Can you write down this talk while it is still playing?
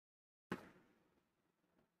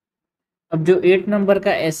अब जो 8 नंबर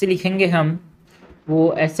का ऐसे लिखेंगे हम,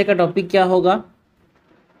 वो ऐसे का टॉपिक क्या होगा?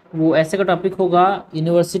 वो ऐसे का टॉपिक होगा,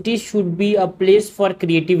 university should be a place for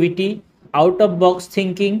creativity, out of box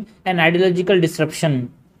thinking and ideological disruption.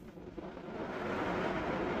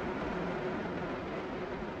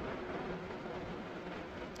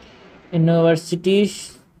 University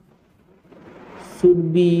should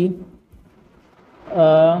be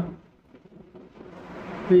a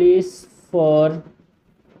place for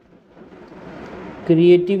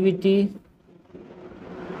creativity,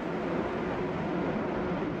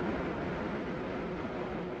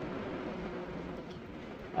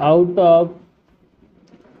 out of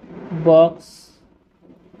box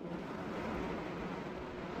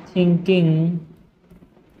thinking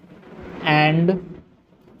and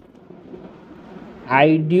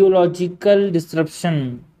ideological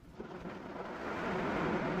disruption.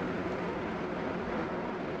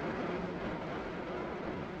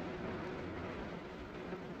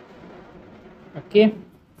 Okay,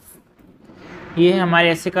 ये है हमारे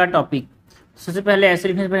ऐसे का टॉपिक। सबसे पहले ऐसे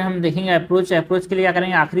लिखने से पहले हम देखेंगे अप्रोच। अप्रोच के लिए क्या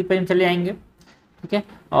करेंगे, आखिरी पेज में चले आएंगे, ठीक है।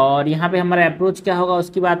 और यहाँ पे हमारा अप्रोच क्या होगा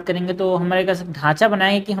उसकी बात करेंगे। तो हमारे का ढांचा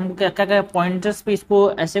बनाएंगे कि हमको क्या क्या क्या पॉइंटर्स पे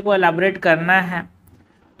इसको ऐसे को एलाबोरेट करना है,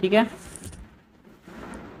 ठीक है।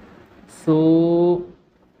 सो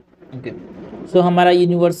ओके, सो हमारा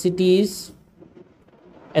यूनिवर्सिटीज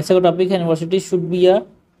ऐसे का टॉपिक है, university should be a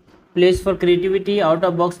place for creativity, out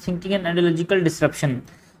of box thinking and ideological disruption.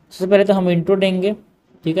 सबसे पहले तो हम इंट्रो देंगे,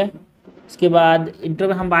 ठीक है। इसके बाद इंट्रो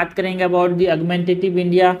में हम बात करेंगे अबाउट द अगमेंटेटिव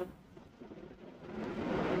इंडिया,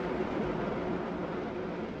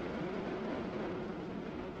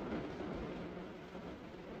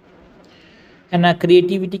 है ना।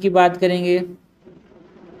 क्रिएटिविटी की बात करेंगे,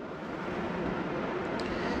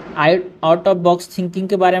 आउट ऑफ बॉक्स थिंकिंग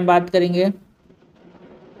के बारे में बात करेंगे,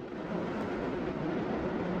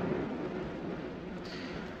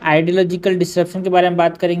 आइडियोलॉजिकल डिस्रप्शन के बारे में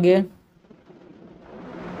बात करेंगे,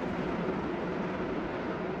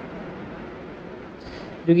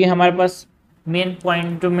 जो कि हमारे पास मेन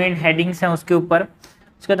पॉइंट जो मेन हेडिंग्स हैं उसके ऊपर।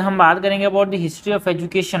 उसके बाद हम बात करेंगे about the history of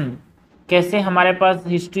education, कैसे हमारे पास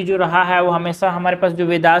हिस्ट्री जो रहा है वो हमेशा हमारे पास जो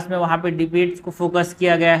वेदास में वहाँ पे डिबेट्स को फोकस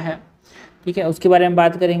किया गया है, ठीक है, उसके बारे में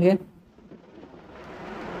बात करेंगे।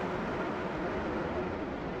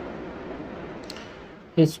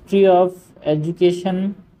 हिस्ट्री ऑफ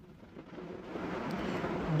एजुकेशन,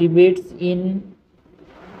 डिबेट्स इन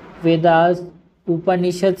वेदास,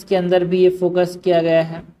 उपनिषद के अंदर भी ये फोकस किया गया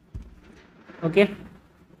है, ओके।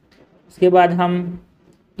 उसके बाद हम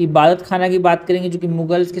इबादत खाना की बात करेंगे, जो कि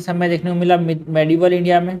मुगल्स के समय देखने को मिला मेडिवल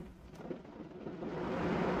इंडिया में,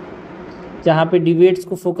 जहाँ पे डिबेट्स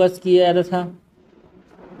को फोकस किया जाता था,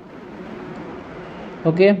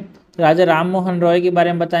 ओके। राजा राम मोहन रॉय के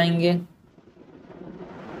बारे में बताएंगे,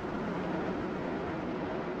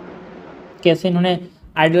 कैसे इन्होंने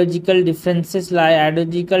आइडियोलॉजिकल डिफरेंसेस लाया,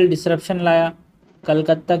 आइडियोलॉजिकल डिसरप्शन लाया।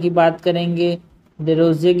 कलकत्ता की बात करेंगे,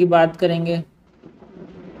 डेरोजिया की बात करेंगे,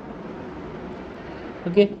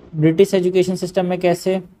 ओके। ब्रिटिश एजुकेशन सिस्टम में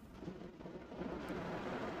कैसे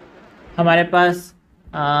हमारे पास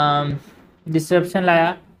डिसरप्शन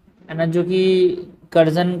लाया, है ना, जो कि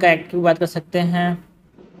कर्जन का एक्ट की बात कर सकते हैं,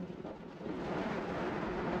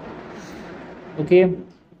 ओके।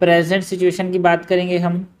 प्रेजेंट सिचुएशन की बात करेंगे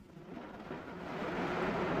हम,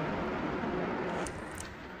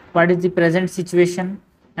 what is the present situation,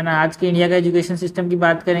 है ना, आज के इंडिया का एजुकेशन सिस्टम की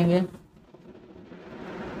बात करेंगे।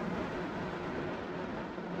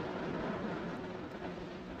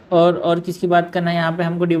 और किसकी बात करना है यहाँ पे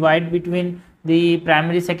हमको, divide between the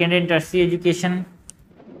primary secondary and tertiary education,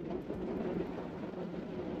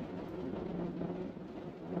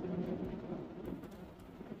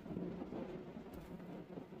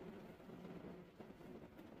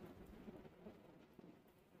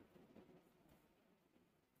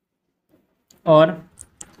 और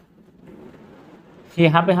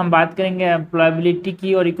यहाँ पे हम बात करेंगे एम्प्लॉयबिलिटी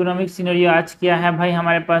की और इकोनॉमिक सिनेरियो आज क्या है भाई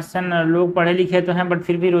हमारे पास, है ना। लोग पढ़े लिखे तो हैं बट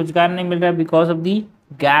फिर भी रोजगार नहीं मिल रहा है बिकॉज ऑफ दी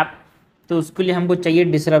गैप। तो उसके लिए हमको चाहिए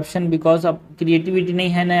डिसरप्शन, बिकॉज ऑफ क्रिएटिविटी नहीं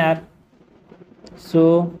है ना यार।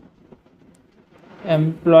 सो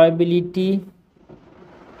एम्प्लॉयबिलिटी,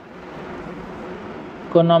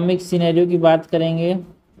 इकोनॉमिक सिनेरियो की बात करेंगे,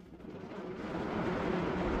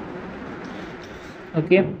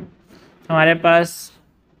 ओके। हमारे पास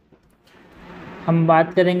हम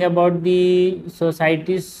बात करेंगे अबाउट दी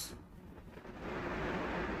सोसाइटीज,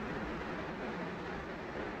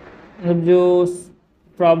 मतलब जो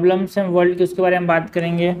प्रॉब्लम्स हैं वर्ल्ड की उसके बारे में बात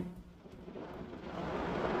करेंगे।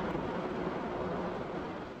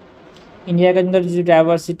 इंडिया के अंदर जो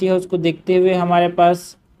डाइवर्सिटी है उसको देखते हुए हमारे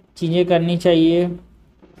पास चीज़ें करनी चाहिए,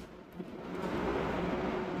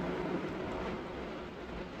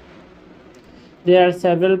 There are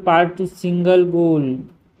several parts to single goal.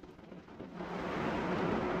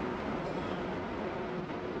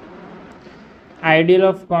 Ideal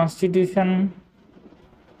of constitution.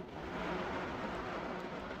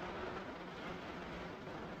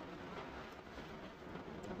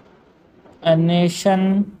 A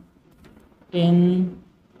nation in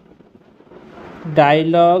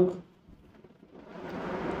dialogue.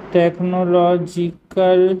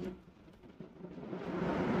 Technological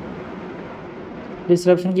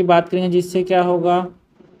disruption की बात करेंगे जिससे क्या होगा,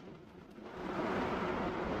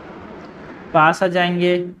 पास आ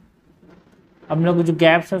जाएंगे, हम लोग जो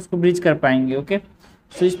गैप्स है उसको ब्रिज कर पाएंगे। ओके,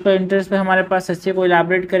 सो इस पर इंटरेस्ट पे हमारे पास अच्छे को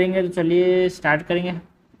इलाबरेट करेंगे, तो चलिए स्टार्ट करेंगे।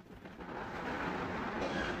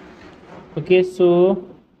 Okay, so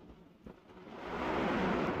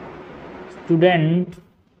student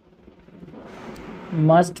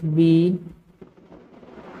must be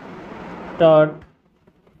taught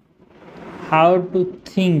how to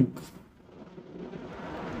think,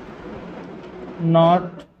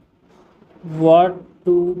 not what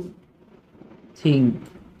to think.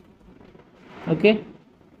 Okay,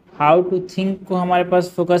 how to think को हमारे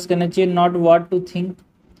पास फोकस करना चाहिए, not what to think.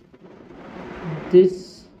 This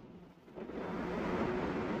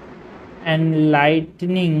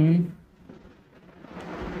enlightening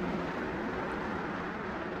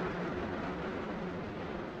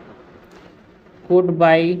coat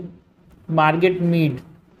bye Margaret Mead.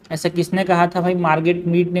 ऐसा किसने कहा था भाई? मार्गरेट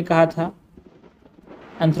मीड ने कहा था,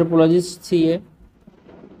 एंथ्रोपोलॉजिस्ट थी ये।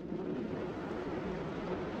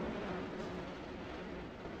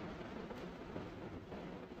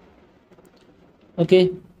 Okay,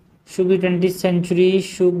 should be 20th century,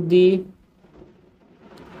 should the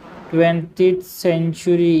 20th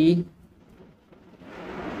century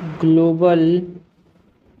global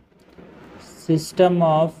system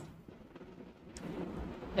of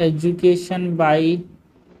education by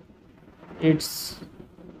its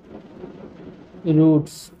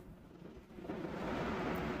roots.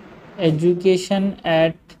 Education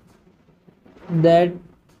at that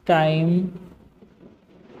time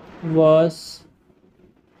was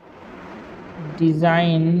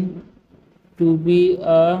designed to be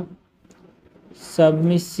a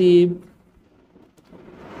submissive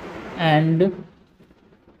and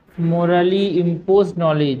morally imposed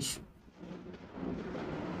knowledge.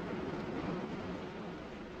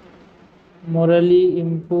 Morally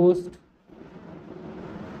imposed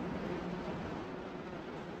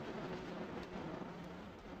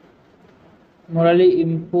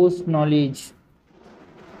knowledge.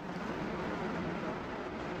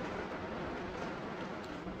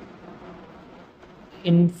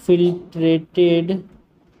 Infiltrated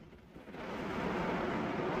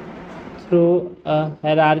through a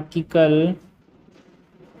hierarchical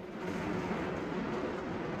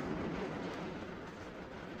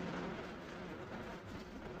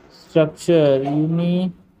structure.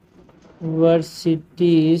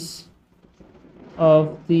 Universities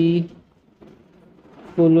of the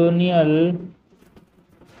colonial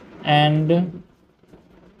and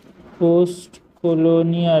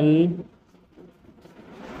post-colonial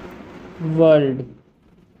world,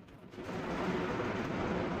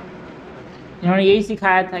 इन्होंने यही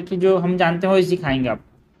सिखाया था कि जो हम जानते हो वही सिखाएंगे आप।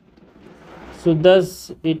 सो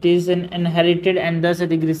thus it is an inherited and दस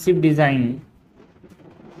regressive design.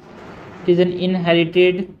 It is an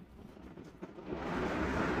inherited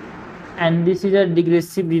and this is a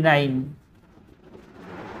डिग्रेसिव design.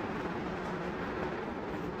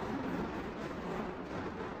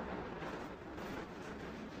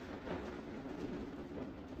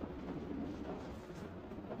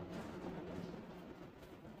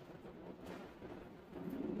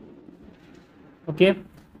 Okay,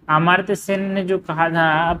 Amartya Sen ने जो कहा था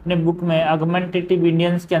अपने बुक में ऑगमेंटेटिव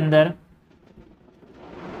इंडियंस के अंदर,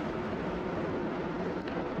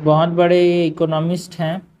 बहुत बड़े इकोनॉमिस्ट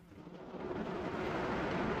हैं,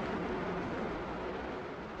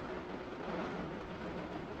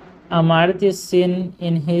 Amartya Sen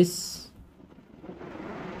in his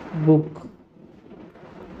book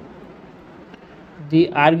the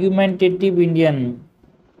argumentative Indian,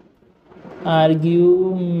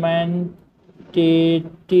 argumentative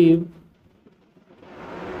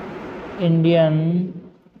Indian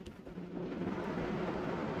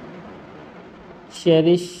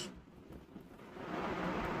cherish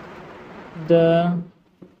the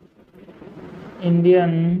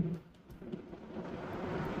Indian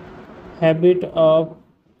habit of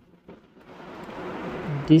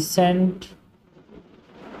dissent,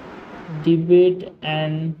 debate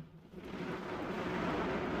and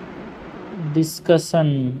discussion.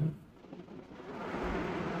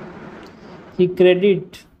 He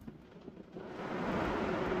credit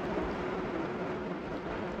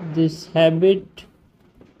this habit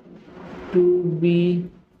to be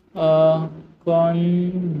a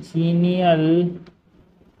congenial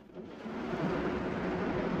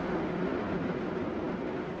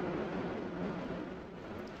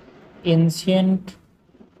ancient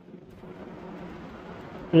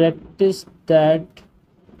practice that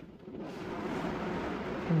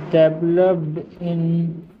developed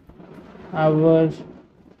in our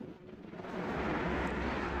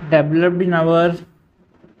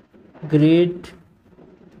great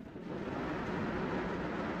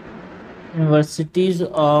universities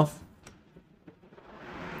of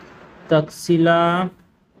Taxila,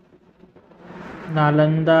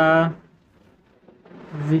 Nalanda,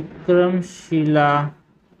 Vikramshila,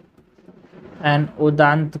 and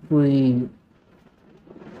Udantapuri.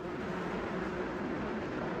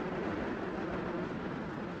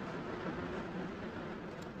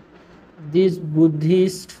 These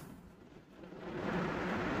Buddhist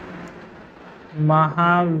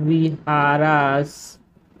Mahaviharas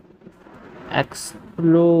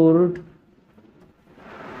explored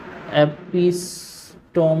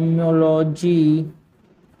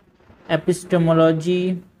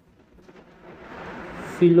epistemology,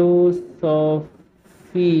 philosophy,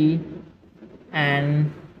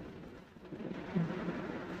 and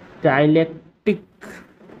dialectics.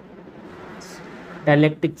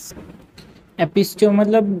 एपिस्टो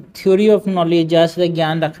मतलब theory of knowledge, जहाँ से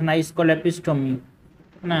ज्ञान रखना, इसको एपिस्टोमी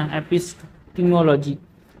ना,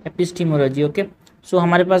 एपिस्टीमोलॉजी okay. सो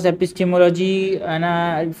हमारे पास एपिस्टीमोलॉजी है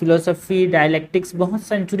ना, फिलोसफी, डायलेक्टिक्स बहुत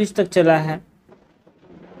सेंचुरीज तक चला है।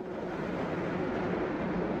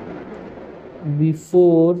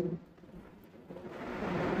 बिफोर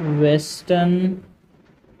वेस्टर्न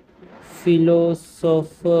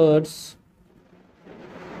फिलोसोफर्स,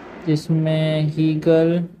 जिसमें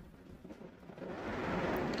Hegel,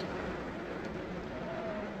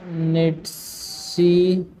 Nietzsche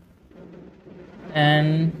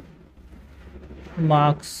and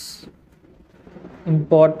marks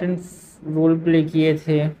important role play किए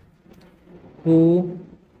थे, हु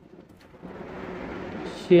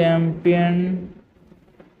चैम्पियन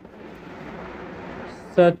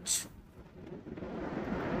सच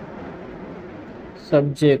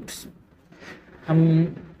सब्जेक्ट्स। हम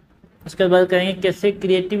उसके बाद करेंगे कैसे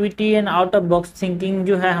creativity and out of box thinking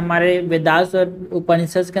जो है हमारे वेदास और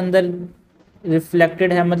उपनिषद के अंदर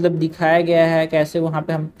रिफ्लेक्टेड है, मतलब दिखाया गया है कैसे। वहाँ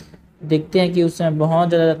पे हम देखते हैं कि उस समय बहुत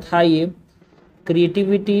ज़्यादा था ये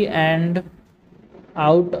creativity and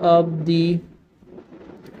out of the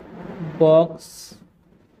box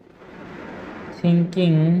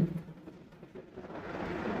thinking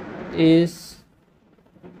is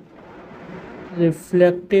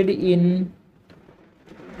reflected in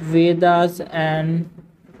Vedas and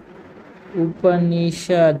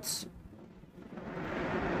Upanishads,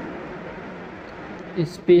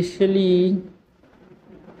 especially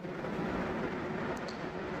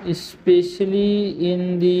in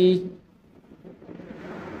the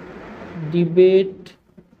debate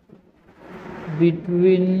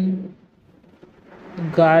between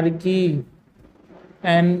Gargi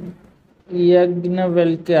and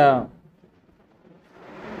Yajnavalkya.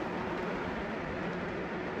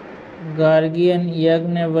 Gargi and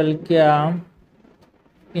Yajnavalkya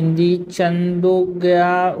in the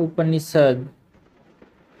Chandogya Upanishad.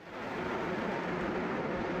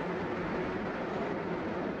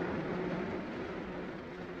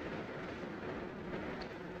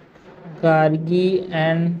 Gargi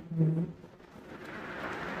and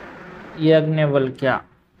Yajnavalkya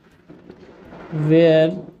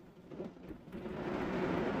were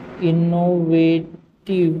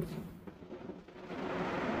innovative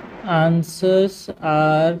answers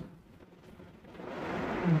are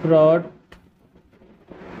brought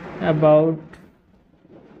about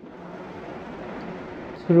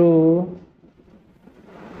through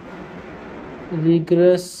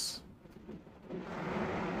rigorous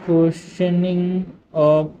questioning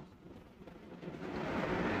of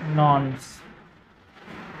norms।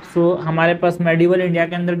 सो हमारे पास medieval India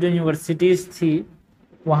के अंदर जो universities थी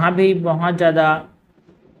वहाँ भी बहुत ज़्यादा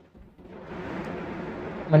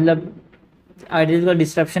मतलब आइडियाज़ का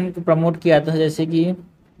डिस्ट्रप्शन को प्रमोट किया था, जैसे कि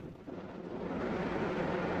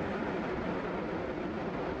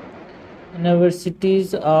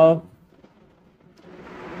universities of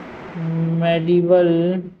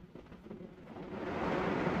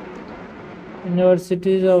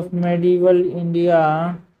medieval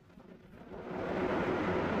India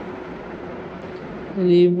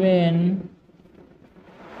remain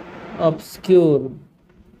obscure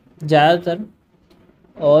ज़्यादातर,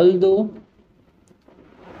 although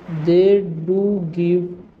they do give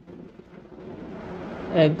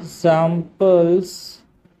examples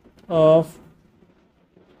of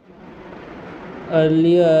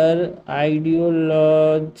earlier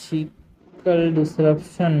ideological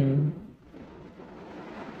disruption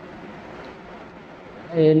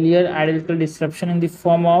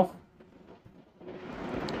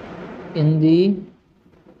in the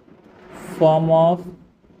form of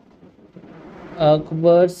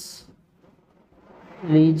Akbar's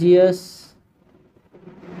religious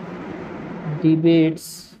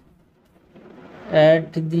debates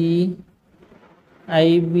at the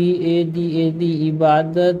IBAD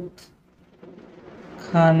Ibadat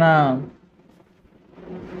Khana.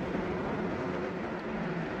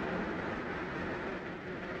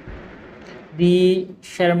 The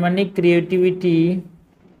shamanic creativity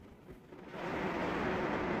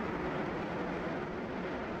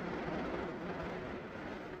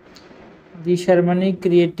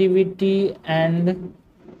and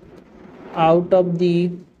out of the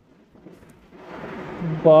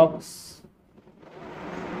box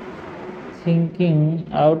thinking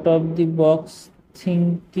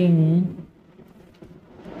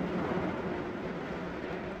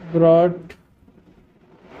brought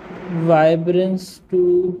vibrance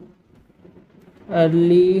to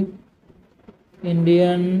early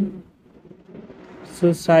Indian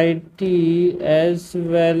society as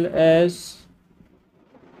well as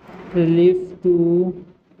relief to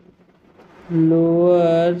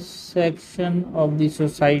lower section of the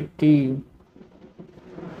society.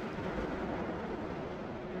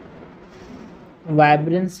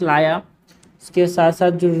 Vibrance लाया, उसके साथ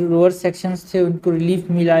साथ जो lower sections थे उनको relief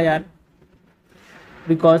मिला यार,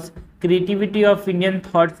 because creativity of Indian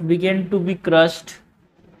thoughts begin to be crushed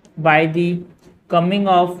by the coming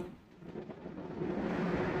of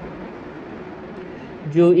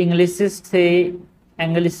जो एंग्लिसिस्ट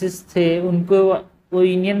थे उनको वो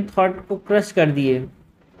इंडियन थॉट को क्रश कर दिए.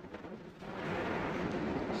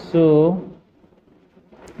 सो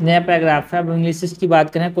नया पैराग्राफ है. अब इंग्लिसिस्ट की बात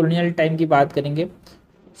करें, कॉलोनियल टाइम की बात करेंगे.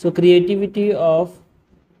 सो creativity of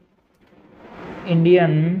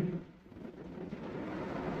Indian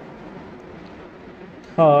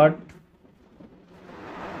thought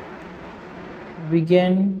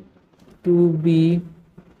began to be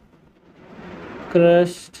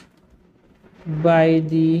crushed by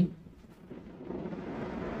the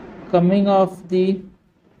coming of the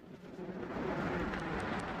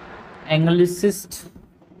Anglicists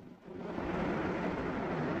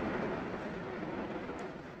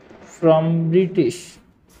from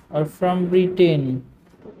Britain.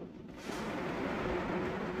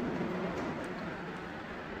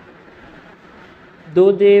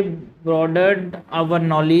 Though they broadened our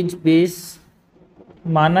knowledge base,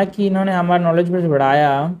 माना कि इन्होंने हमारा नॉलेज बेस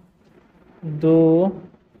बढ़ाया, though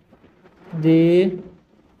they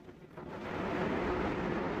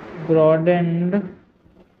broadened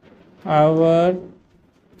our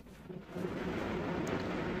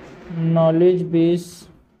knowledge base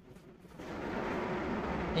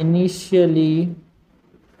initially,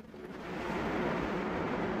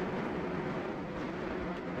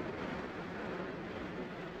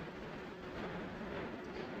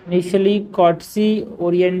 कॉटसी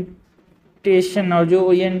orientation और जो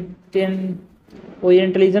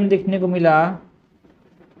orientalism देखने को मिला,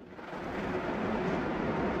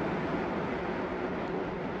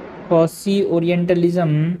 quasi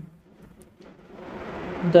orientalism,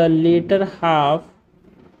 the later half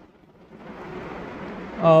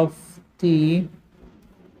of the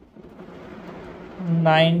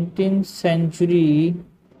 19th century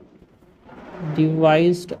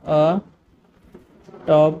devised a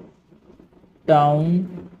top-down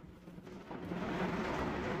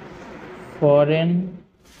foreign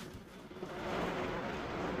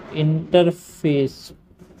interface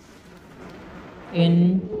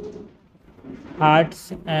in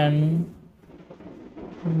hearts and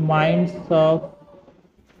minds of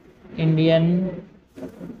Indian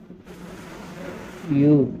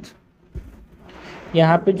youth.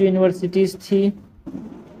 यहाँ पे जो universities थी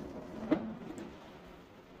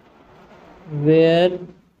were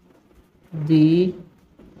the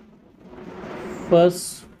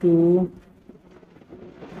first to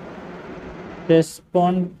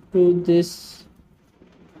respond to this.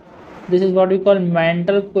 This is what we call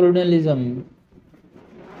mental colonialism.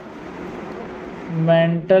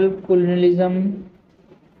 Mental colonialism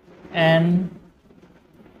and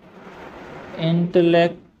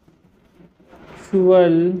intellectual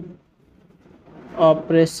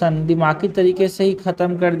oppression. दिमागी तरीके से ही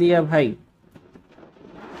ख़त्म कर दिया भाई.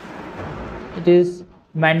 It is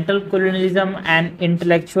mental colonialism and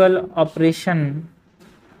intellectual oppression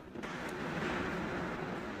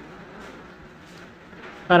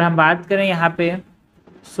अगर हम बात करें यहाँ पे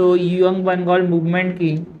सो यंग बंगाल मूवमेंट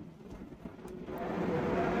की,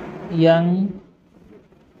 young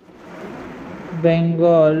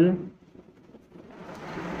Bengal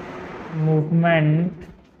movement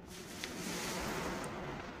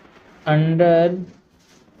under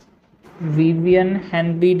Vivian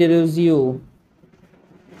Henry Derozio,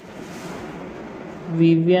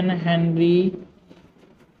 Vivian Henry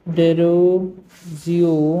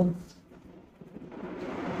Derozio,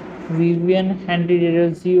 Vivian Henry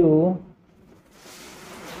Derozio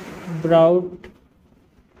brought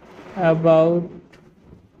about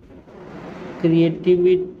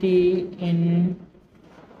creativity in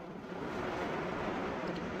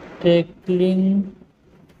tackling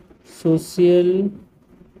social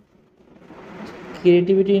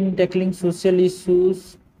issues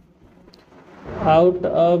out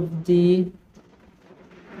of the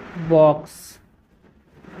box.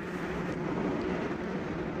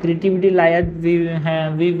 Creativity लाया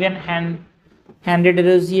Vivian Henry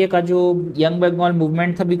Derozio का जो यंग बंगाल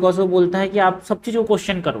मूवमेंट था, because वो बोलता है कि आप सब चीज़ को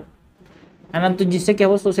क्वेश्चन करो, है ना, तो जिससे क्या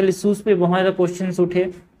वो सोशल इश्यूज पे बहुत ज़्यादा क्वेश्चंस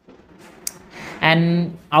उठे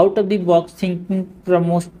and out of the box thinking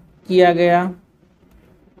promote किया गया,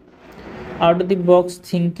 out of the box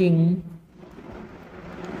thinking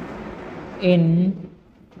in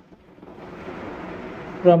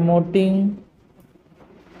promoting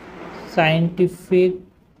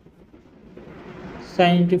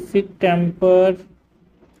scientific temper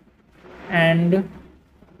and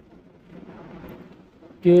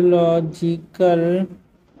ideological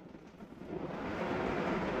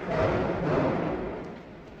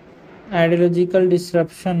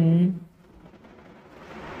disruption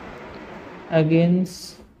against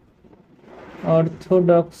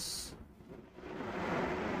orthodox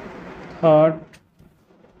thought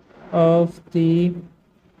of the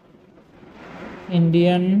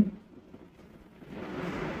Indian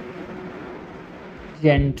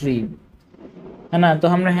gentry, है ना। तो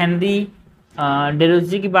हमने हेनरी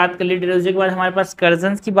डेरोजियो की बात कर ली। डेरोजियो के बाद हमारे पास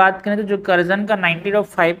कर्जन की बात करें तो जो कर्जन का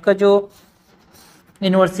 1905 का जो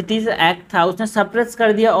यूनिवर्सिटीज एक्ट था उसने सप्रेस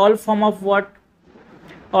कर दिया ऑल फॉर्म ऑफ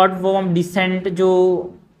डिसेंट,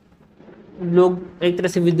 जो लोग एक तरह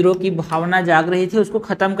से विद्रोह की भावना जाग रही थी उसको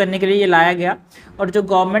ख़त्म करने के लिए ये लाया गया। और जो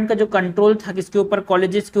गवर्नमेंट का जो कंट्रोल था किसके ऊपर,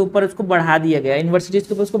 कॉलेजेस के ऊपर, उसको बढ़ा दिया गया, यूनिवर्सिटीज़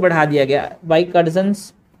के ऊपर उसको बढ़ा दिया गया by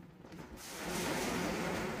कर्जन्स।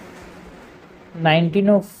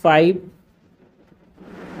 1905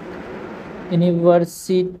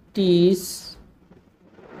 Universities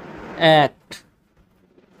Act,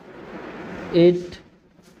 it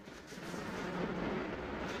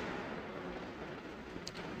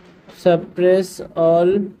suppress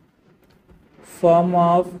all form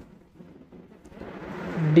of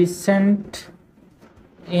dissent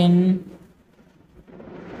in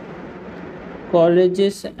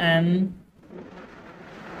colleges and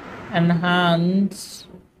enhance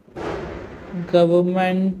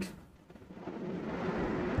government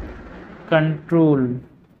control।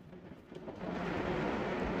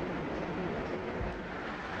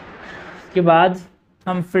 इसके बाद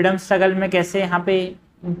हम फ्रीडम स्ट्रगल में कैसे यहाँ पे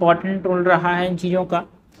इम्पोर्टेंट रोल रहा है इन चीज़ों का,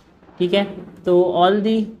 ठीक है। तो ऑल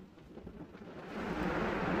दी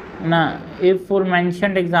ना if for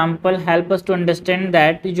mentioned example help us to understand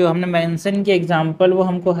that, जो हमने मेंशन किए एग्जाम्पल वो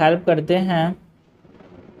हमको हेल्प करते हैं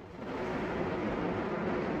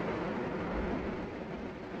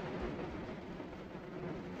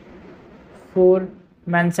for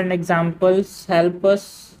mentioned examples help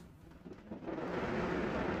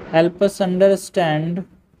us understand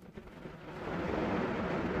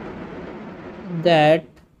that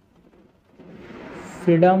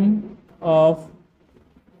freedom of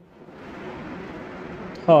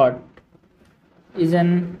thought is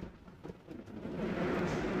an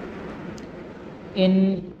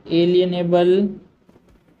inalienable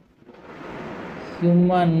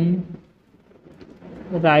human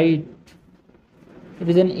right. It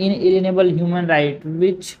is an inalienable human right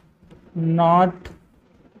which not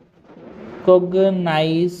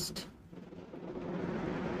cognized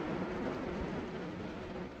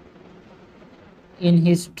in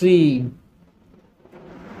history.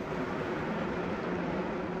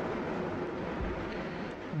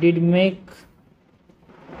 Did make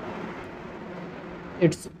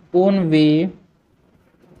its own way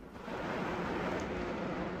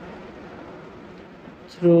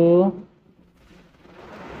through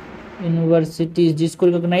universities, जिसको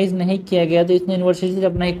recognise नहीं किया गया तो इसने universities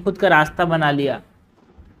अपना एक खुद का रास्ता बना लिया।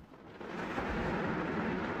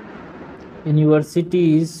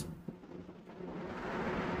 Universities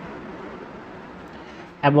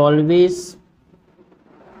have always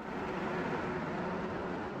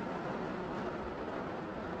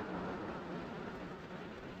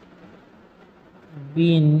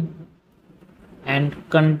been and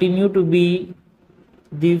continue to be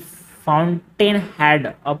the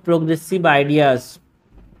fountainhead of progressive ideas,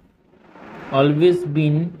 always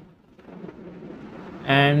been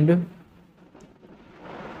and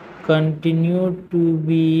continue to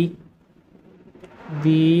be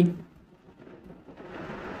the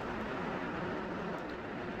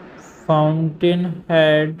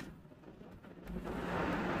fountainhead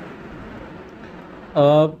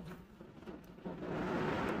of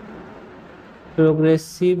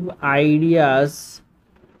progressive ideas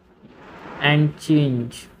and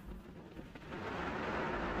change.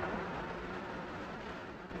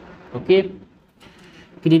 Okay,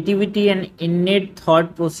 creativity and innate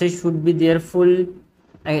thought process should be therefore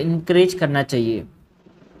encourage करना चाहिए.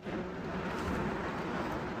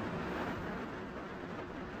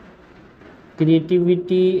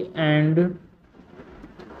 Creativity and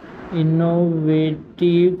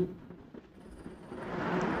innovative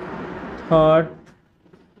thought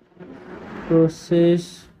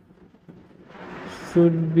process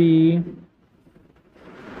should be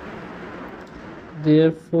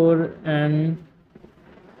therefore encouraged.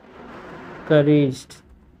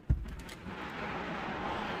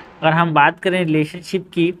 अगर हम बात करें relationship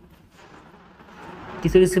की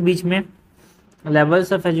किसी के बीच में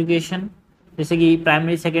लेवल्स ऑफ एजुकेशन, जैसे कि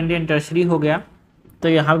प्राइमरी सेकेंडरी एंड टर्शरी हो गया, तो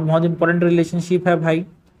यहाँ पे बहुत इंपॉर्टेंट रिलेशनशिप है भाई.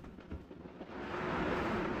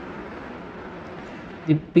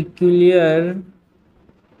 The peculiar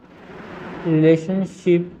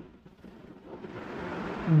relationship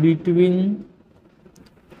between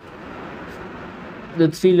the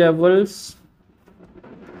three levels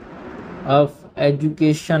of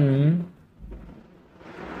education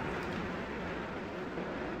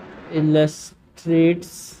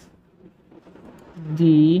illustrates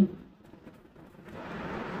the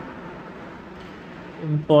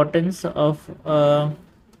importance of a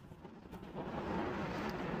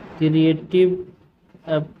creative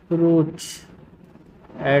approach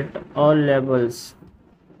at all levels.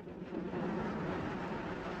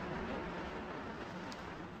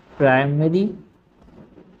 Primary,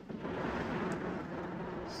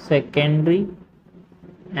 secondary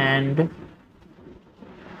and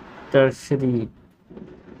tertiary.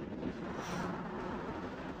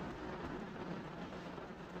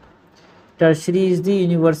 Tertiary is the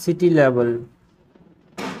university level.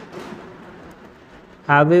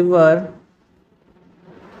 However,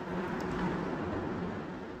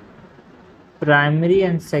 primary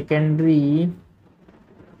and secondary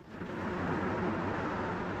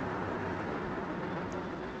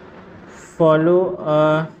follow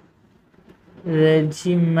a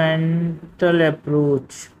regimental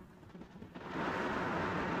approach.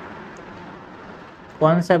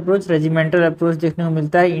 कौन सा approach? Regimental approach देखने को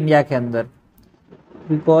मिलता है India के अंदर,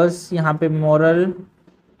 because यहाँ पे moral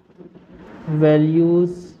values,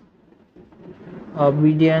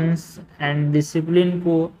 obedience and discipline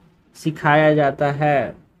को सिखाया जाता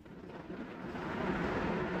है.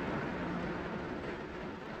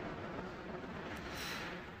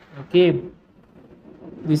 Okay,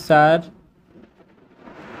 these are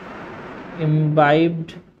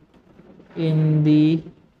imbibed in the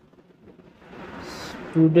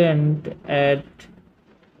student at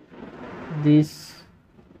these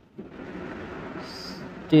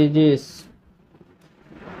stages.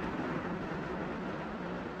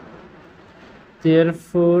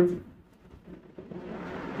 Therefore,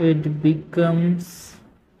 it becomes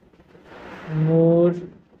more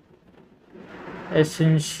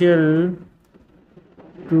essential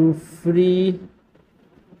to free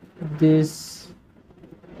these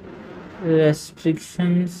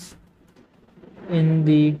restrictions in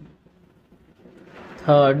the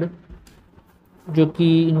third, जो कि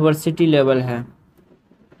यूनिवर्सिटी लेवल है.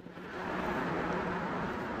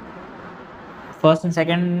 फर्स्ट एंड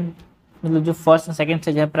सेकंड, मतलब जो first and second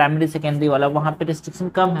stage है primary secondary वाला, वहाँ पे restriction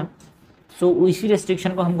कम है. सो इसी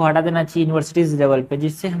रेस्ट्रिक्शन को हमको हटा देना चाहिए यूनिवर्सिटीज लेवल पे,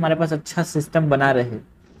 जिससे हमारे पास अच्छा सिस्टम बना रहे.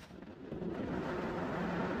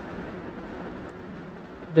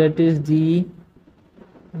 That is the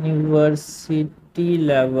university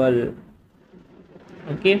level.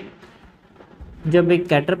 Okay, जब एक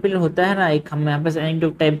कैटरपिलर होता है ना, एक हम यहाँ पे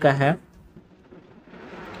एनेक्डोट टाइप का है,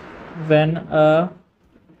 when a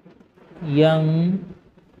young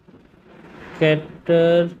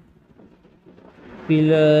caterpillar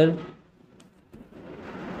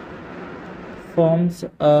forms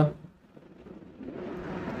a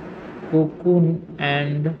cocoon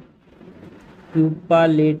and pupa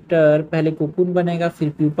later, पहले cocoon बनेगा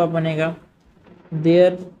फिर pupa बनेगा.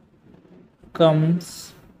 There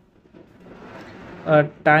comes a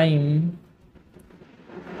time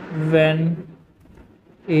when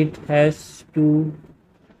it has to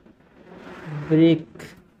break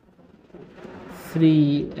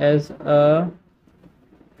free as a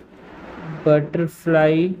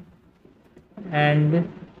butterfly and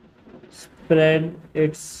spread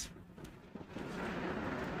its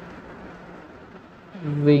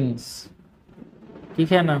wings.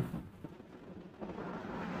 ठीक है ना?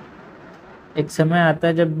 एक समय आता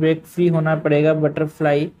है जब ब्रेक फ्री होना पड़ेगा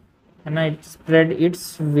बटरफ्लाई, है ना, it spread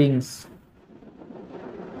its wings.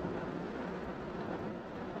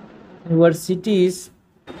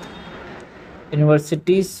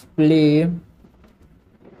 Universities play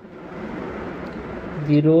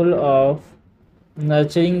the role of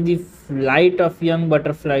nurturing the flight of young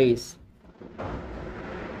butterflies.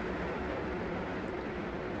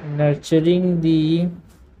 Nurturing the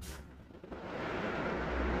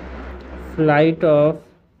flight of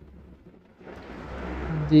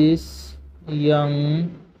these young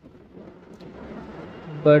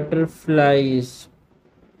butterflies.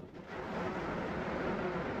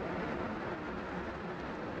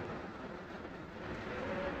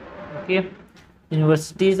 Okay,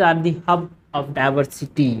 universities are the hub of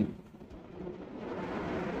diversity.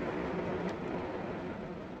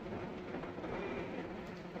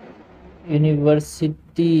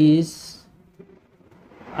 Universities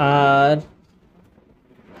are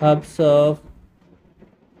hubs of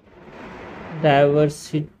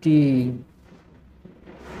diversity.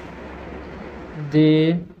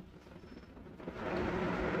 They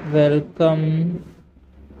welcome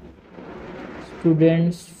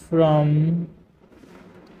students from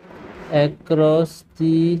across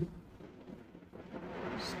the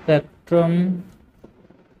spectrum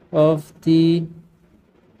of the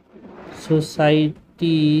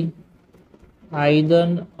society,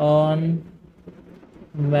 either on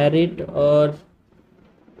merit or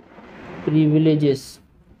privileges.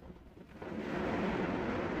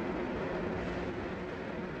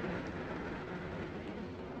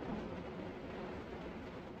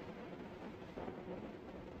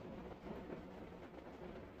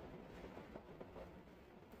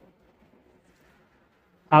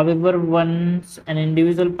 However, once an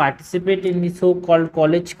individual participates in the so-called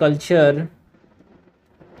college culture,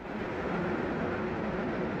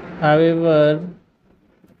 however,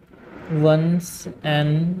 once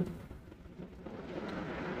an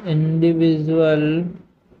individual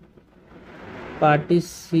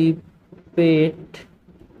participate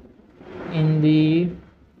in the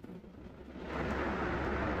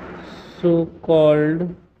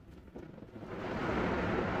so-called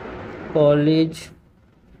college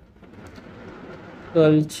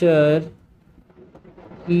culture,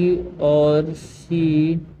 he or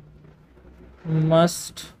she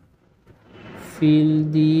must feel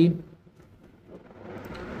the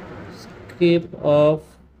scope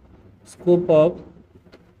of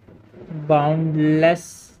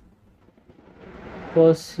boundless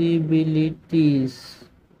possibilities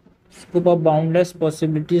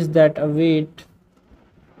that await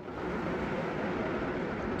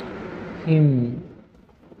him.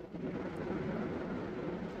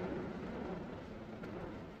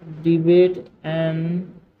 Debate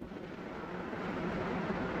and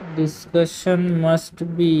discussion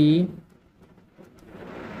must be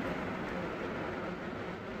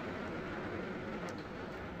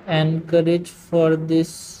encouraged for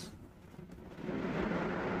this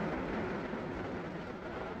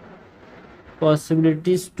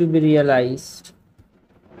possibilities to be realized.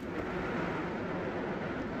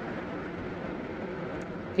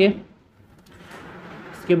 Okay,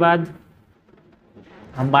 इसके बाद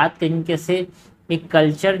हम बात करेंगे कैसे एक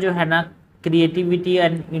culture जो है ना क्रिएटिविटी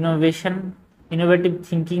एंड इनोवेटिव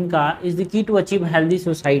थिंकिंग का is the key to achieve healthy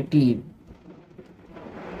society.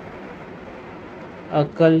 A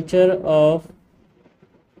culture of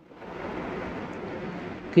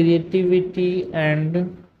creativity and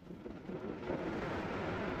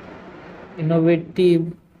innovative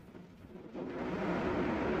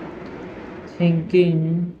thinking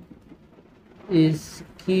is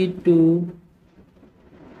key to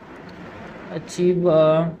achieve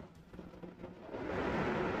a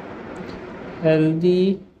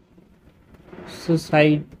healthy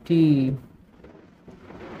society.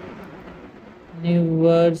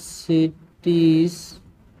 Universities,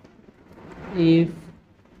 if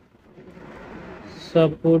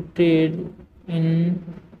supported in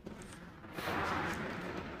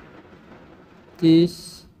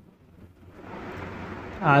this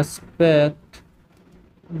aspect,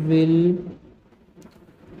 will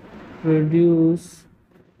produce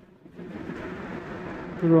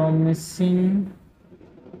promising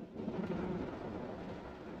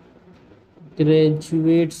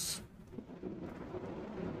graduates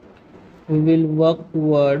we will work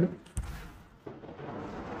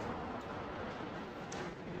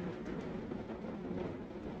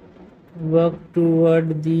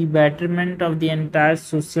toward the betterment of the entire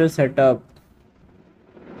social setup.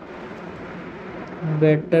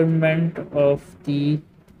 Betterment of the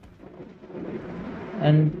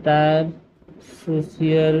entire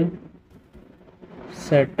social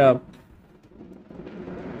setup.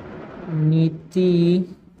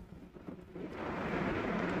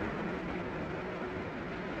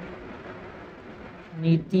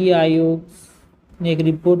 NITI Aayog ने एक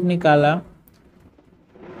report निकाला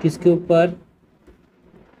किसके ऊपर,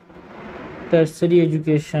 tertiary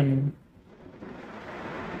education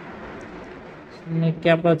में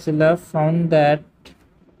क्या पता चला, found that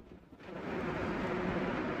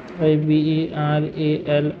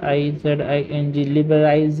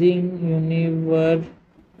liberalizing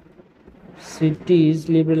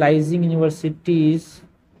universities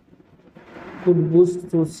could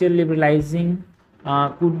boost social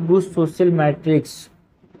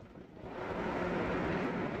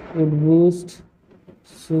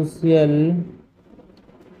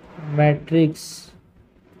metrics,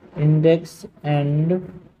 index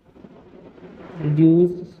and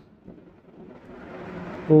reduce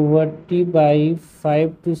poverty by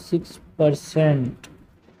 5 to 6%.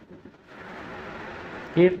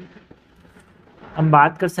 हम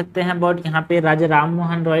बात कर सकते हैं अबाउट यहाँ पे राजा राम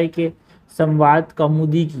मोहन रॉय के संवाद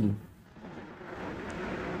कौमुदी की।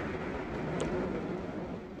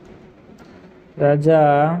 राजा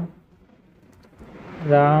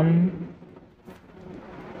Ram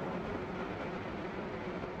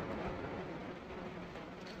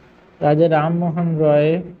Mohan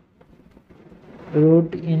Roy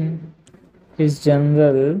wrote in his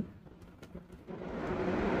journal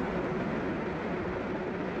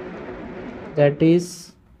that is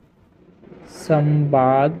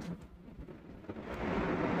संवाद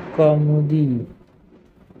कौमुदी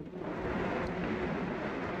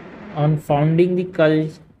on founding the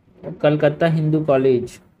Calcutta Hindu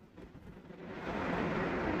College.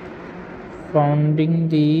 Founding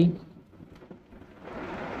the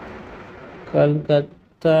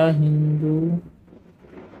Calcutta Hindu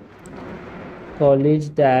College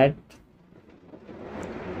that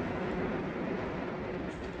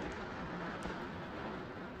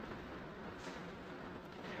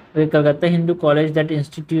Calcutta Hindu College that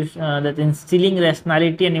that instilling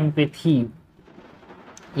rationality and empathy.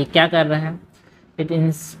 ये क्या कर रहा है? It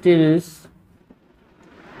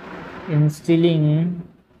instilling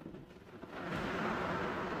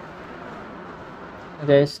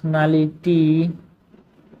rationality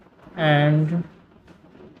and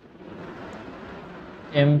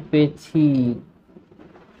empathy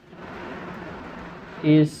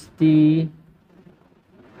is the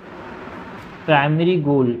primary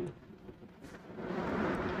goal.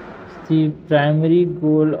 The primary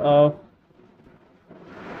goal of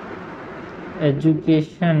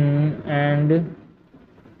education and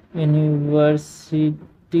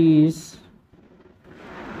universities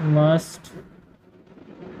must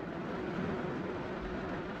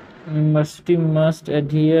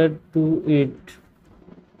adhere to it.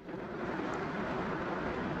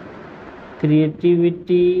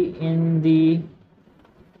 Creativity in the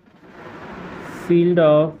field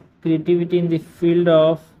of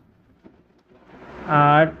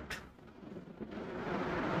art,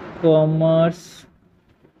 commerce,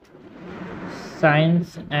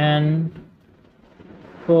 science and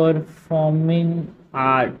performing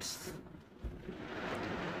arts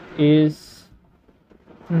is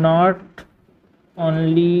not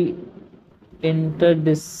only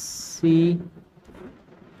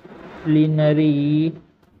interdisciplinary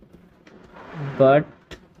but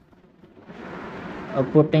a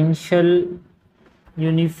potential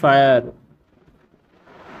unifier.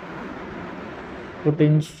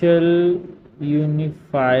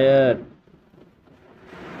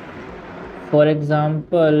 For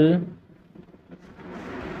example,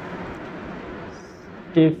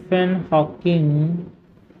 Stephen Hawking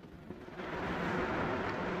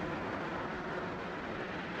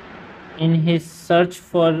in his search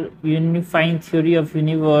for unifying theory of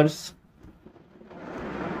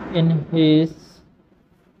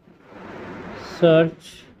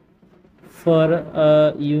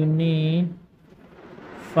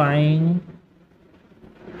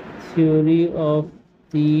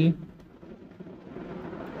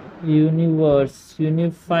universe,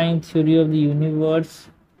 unifying theory of the universe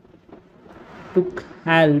took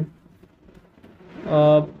help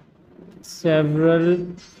of several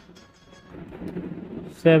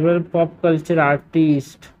pop culture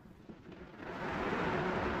artists,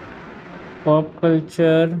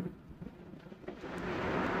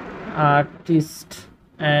 artists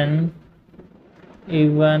and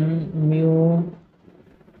even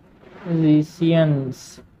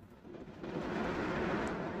musicians।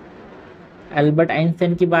 Albert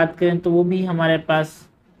Einstein की बात करें तो वो भी हमारे पास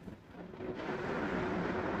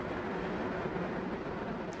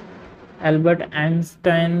Albert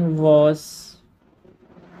Einstein was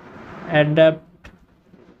adept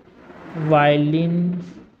violin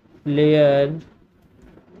player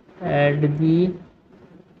at the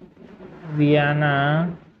Vienna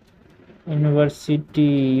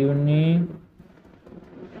University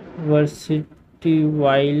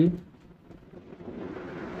while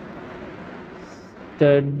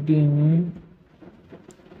studying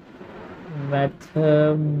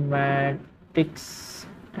mathematics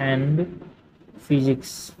and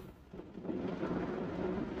physics।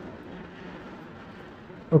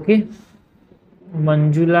 Okay,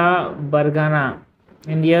 Manjula Bargana,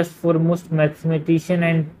 India's foremost mathematician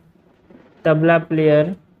and tabla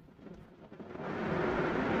player।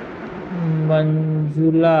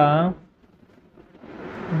 Manjula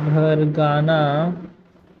Bargana,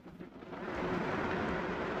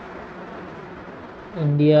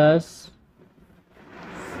 India's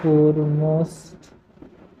foremost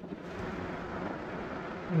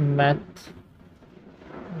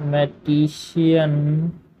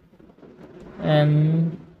mathematician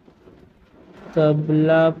and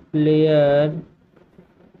tabla player,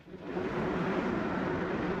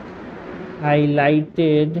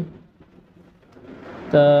 highlighted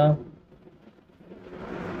the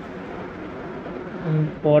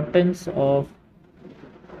importance of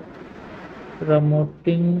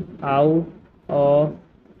promoting out of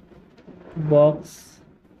box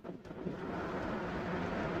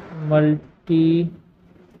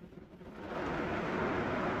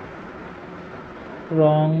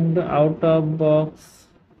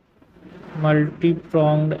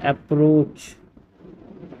multi-pronged approach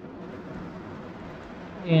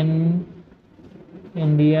in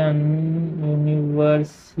Indian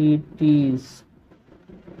universities।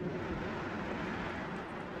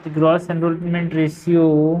 The gross enrollment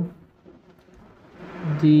ratio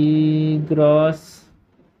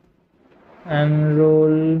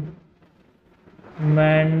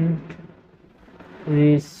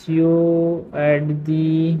at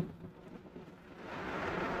the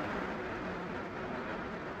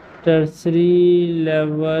tertiary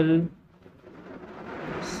level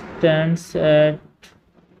stands at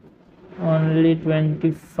only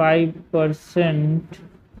 25%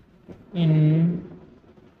 in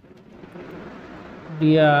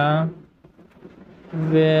India,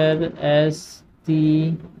 whereas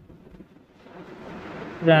the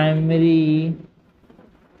primary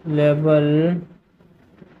level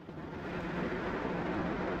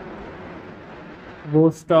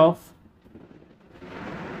boasts of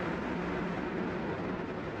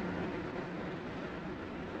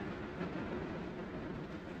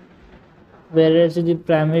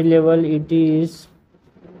it is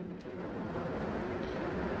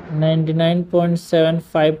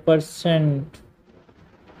 99.75%।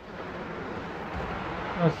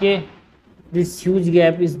 Okay, this huge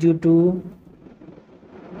gap is due to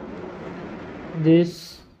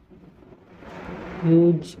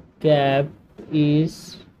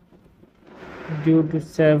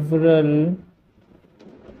several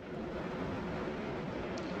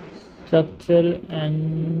structural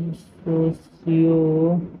and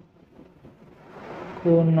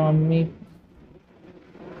socio-economic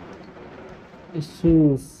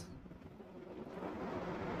issues।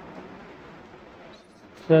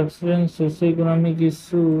 Structural and socio-economic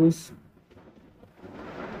issues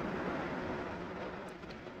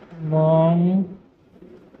among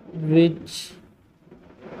which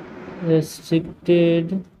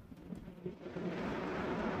restricted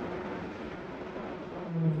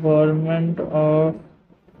environment of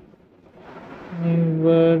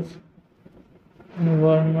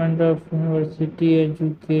university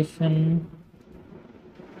education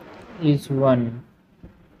is one।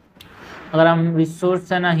 अगर हम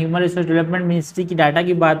resource and human resource development ministry की data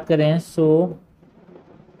की बात करें, so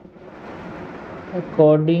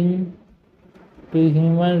according to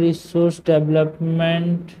human resource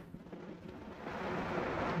development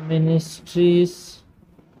ministries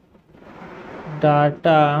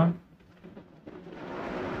data,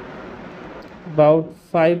 about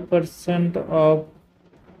 5% of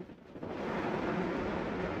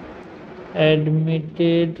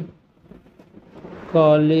admitted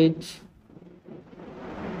college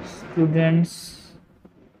students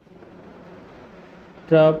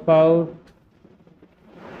drop out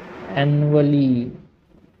annually,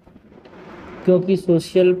 क्योंकि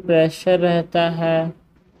social pressure रहता है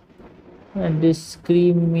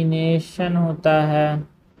discrimination होता है,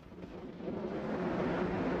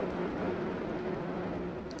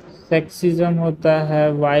 सेक्सिज्म होता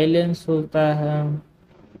है, वायलेंस होता है।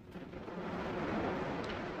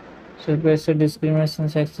 सिर्फ discrimination,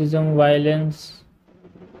 sexism, violence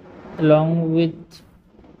along with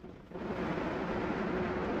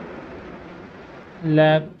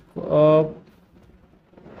lack of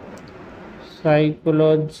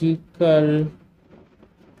psychological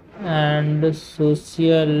and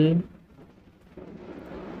social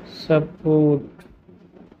support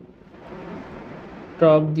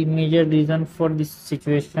top the major reason for this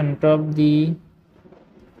situation. Top the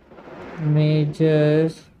major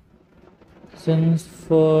reasons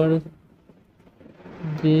for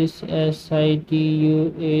this situation.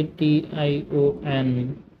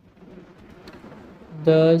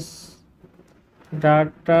 Thus,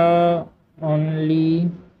 data only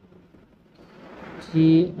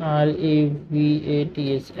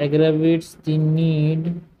GRAVATS aggravates the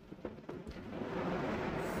need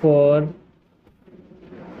for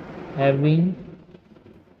having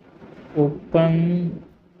open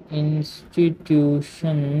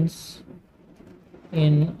institutions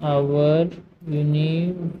in our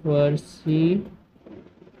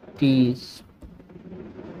universities.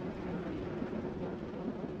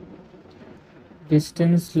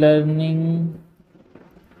 Distance learning,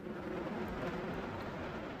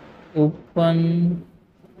 open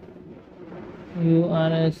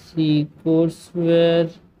URSC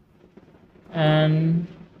courseware and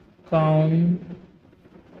counseling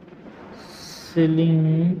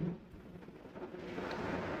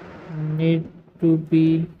need to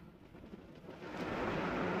be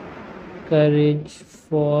encouraged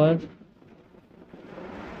for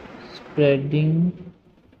spreading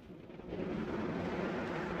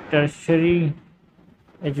tertiary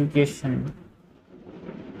education.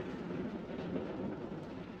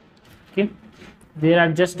 Okay, there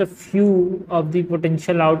are just a few of the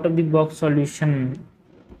potential out of the box solution.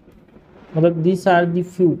 मतलब these are the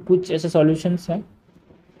few, कुछ ऐसे solutions हैं.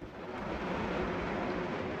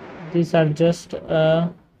 These are just a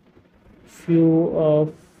few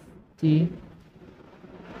of the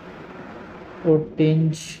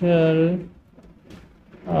potential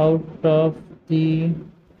out of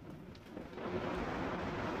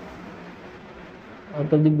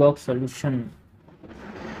the box solution.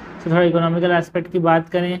 तो थोड़ा economical aspect की बात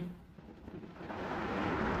करें.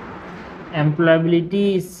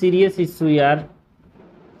 Employability serious issue यार,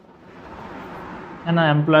 है ना.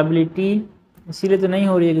 एम्प्लॉयबिलिटी इसीलिए तो नहीं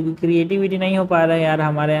हो रही है क्योंकि क्रिएटिविटी नहीं हो पा रहा है यार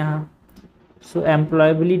हमारे यहाँ. सो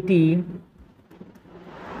employability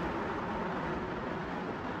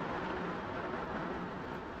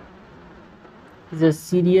is a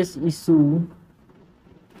serious issue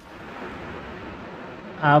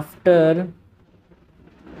after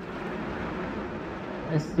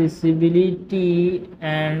accessibility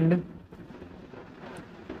and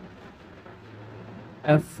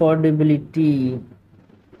affordability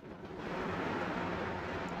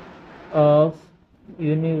of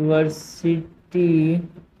university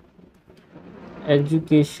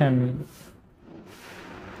education.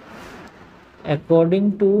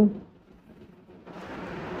 According to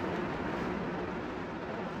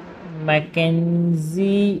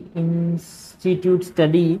McKenzie institute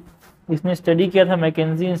study, इसने स्टडी किया था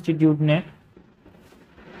मैकेंजी इंस्टीट्यूट ने,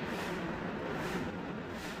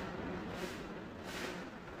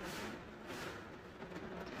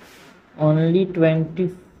 only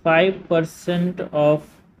 25% of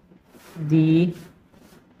the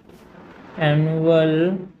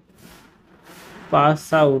annual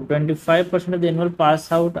pass out, 25% of the annual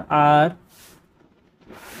pass out are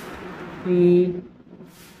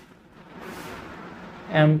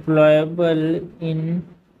employable in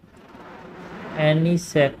any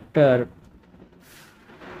sector.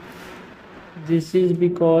 This is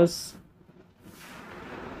because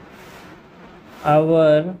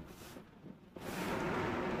our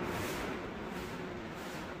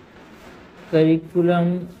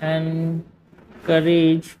curriculum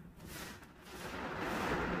encourage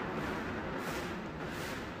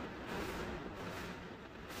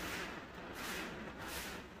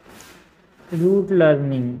rote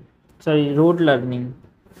learning.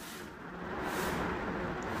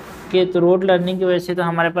 के तो road learning की वजह से तो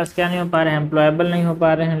हमारे पास क्या नहीं हो पा रहे हैं, एम्प्लॉयबल नहीं हो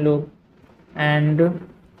पा रहे हैं लोग. एंड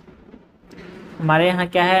हमारे यहाँ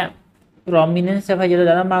क्या है, प्रोमिनेंस है भाई,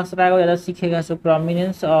 ज़्यादा मार्क्स आएगा ज़्यादा सीखेगा. सो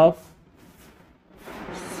प्रोमिनेंस ऑफ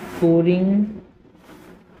स्कोरिंग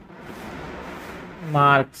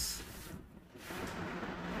मार्क्स,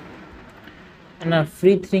 है ना.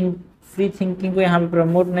 फ्री थिंकिंग को यहाँ पे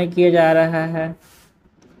प्रमोट नहीं किया जा रहा है.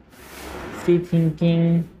 free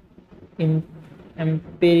thinking, in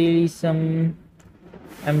empiricism,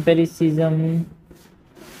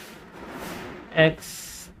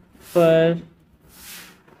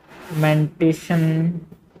 experimentation,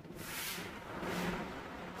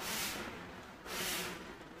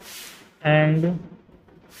 and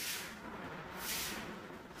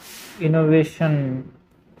innovation.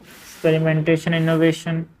 Experimentation,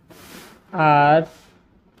 innovation are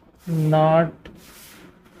not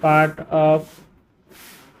part of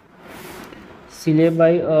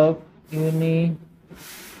syllabi of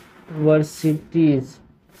universities,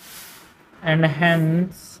 and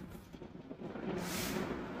hence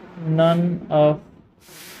none of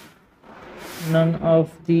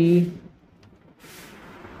the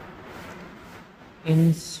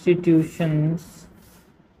institutions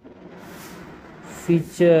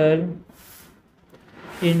feature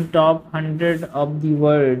in top 100 of the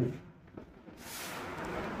world.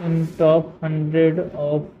 In top 100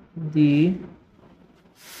 of the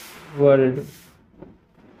world.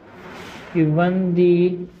 Even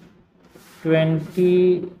the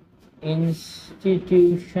 20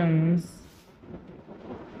 institutions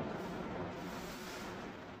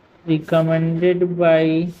recommended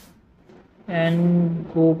by N.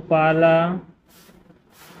 Gopala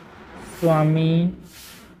Swamy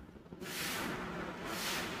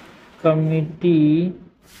Committee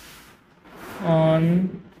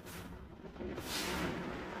on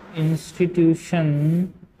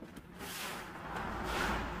Institution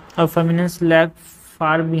of Eminence lag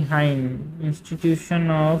far behind.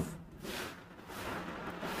 Institution of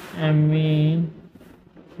Eminence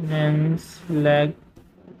lag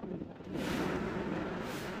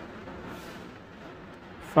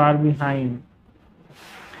far behind.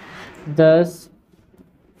 Thus,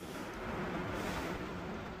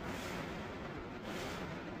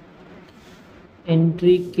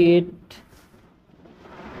 intricate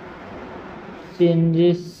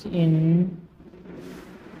changes in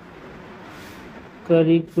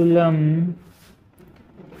curriculum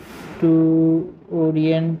to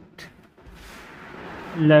orient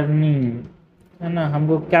learning, है ना।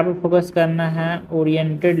 हमको क्या पे focus करना है?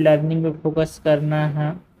 Oriented learning पे focus करना है।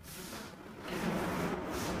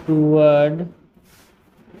 Toward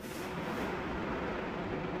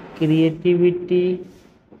creativity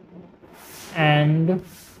and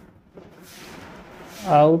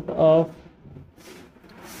out of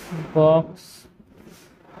box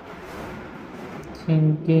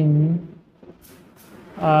thinking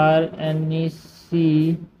are NEC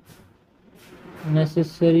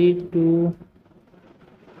necessary to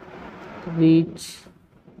reach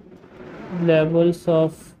levels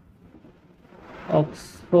of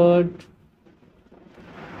Oxford,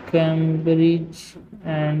 Cambridge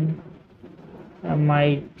and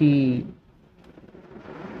MIT.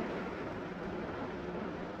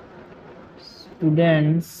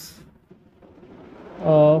 Students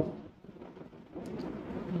of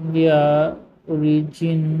India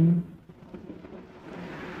origin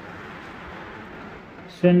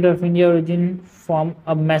form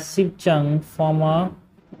a massive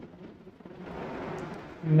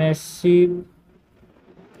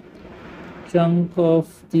chunk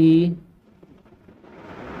of the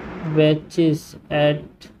batches at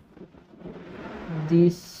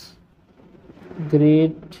these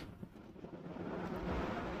great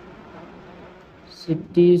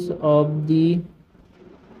cities of the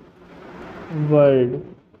world.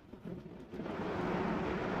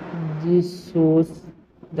 This shows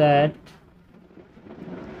that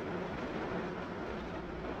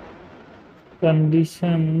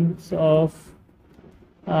conditions of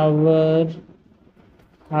our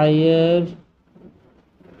higher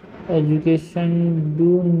education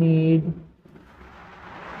do need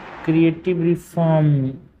creative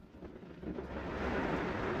reform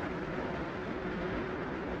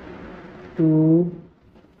to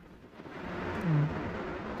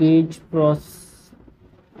gauge prospects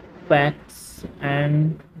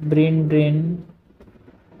and brain drain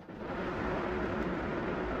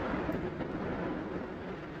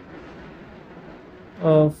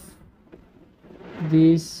of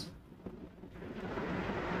these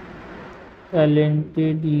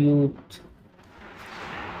talented youth.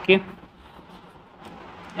 Okay,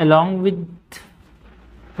 along with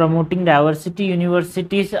promoting diversity,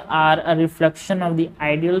 universities are a reflection of the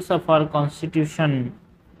ideals of our constitution.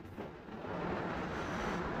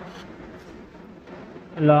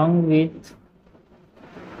 Along with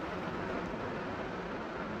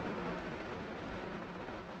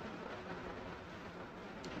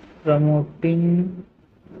promoting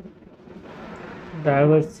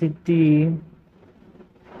diversity,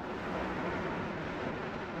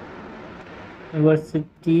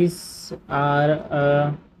 Universities are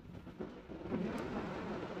a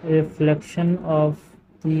reflection of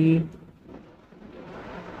the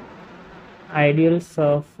ideals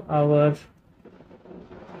of our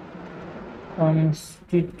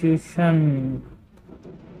Constitution.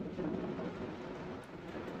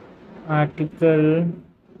 Article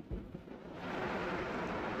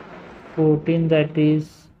 14, that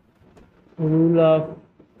is rule of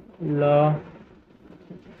law.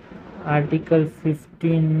 Article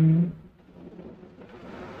 15,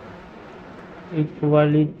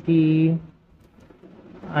 equality.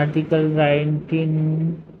 Article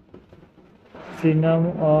 19, freedom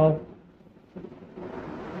of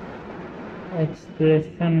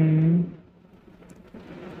expression.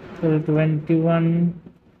 Article 21,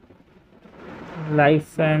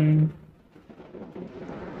 life and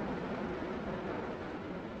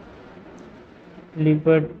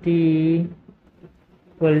liberty.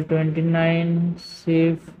 Article 29,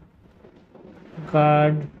 safeguard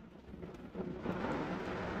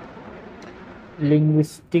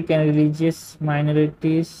linguistic and religious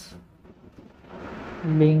minorities.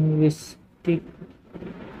 Linguistic,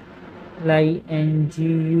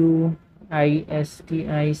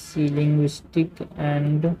 linguistic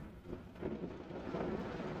and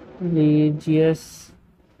religious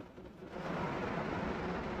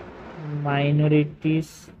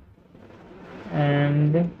minorities.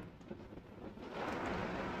 And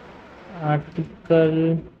article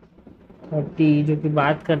 30 जो कि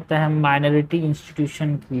बात करता है minority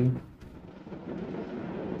institution की।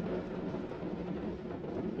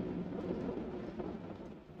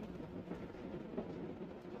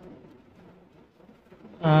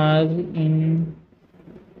 Are in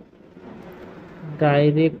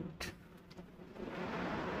direct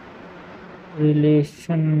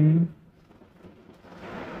relation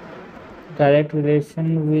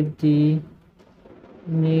with the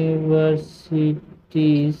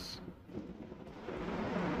universities,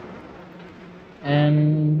 and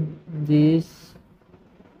these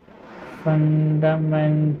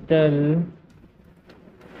fundamental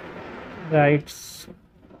rights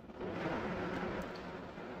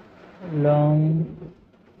along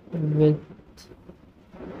with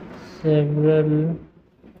several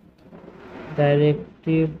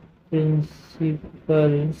directive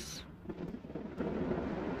principles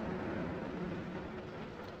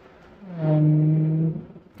and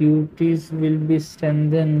duties will be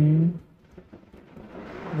strengthened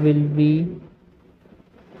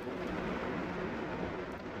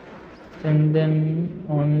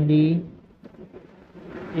only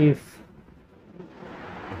if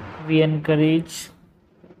we encourage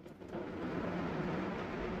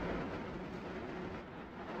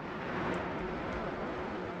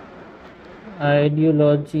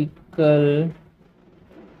ideological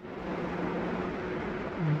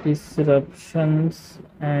disruptions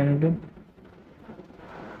and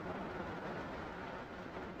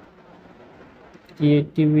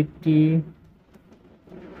creativity.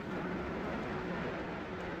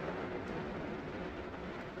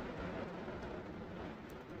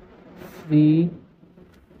 Free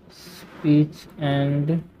speech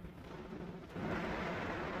and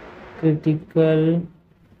critical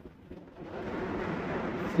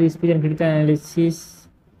analysis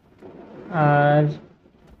are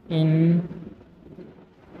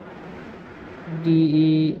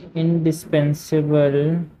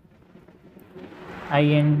indispensable.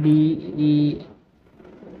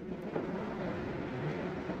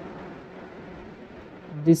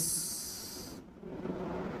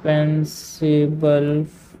 Dispensable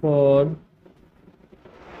for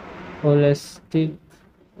holistic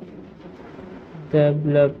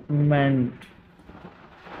development.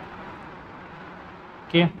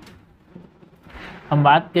 Okay, हम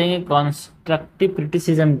बात करेंगे constructive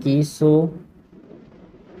criticism की। सो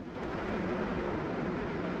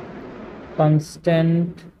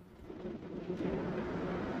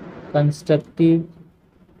constructive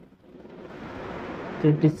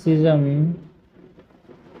criticism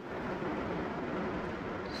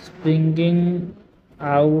springing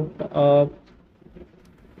out of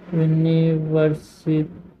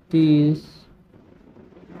universities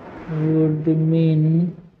would mean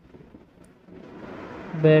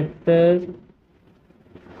better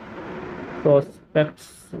prospects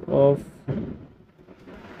of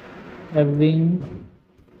having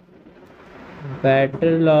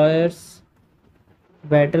better lawyers,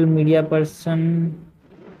 better media person,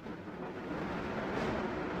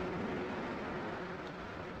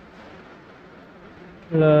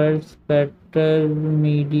 better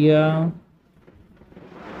media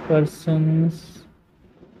persons,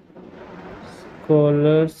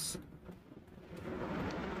 scholars,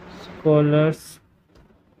 scholars,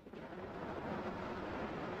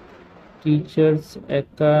 teachers,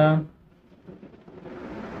 academics,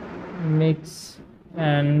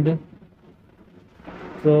 and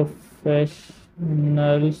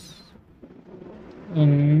professionals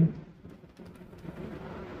in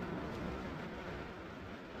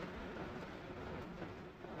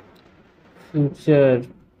future.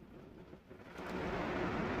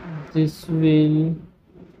 This will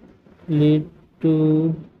lead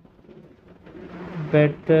to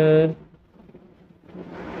better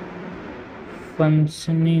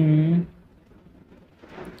functioning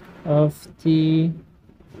of the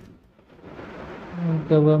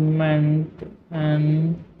government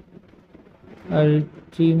and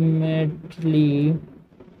ultimately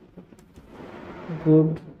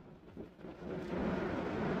good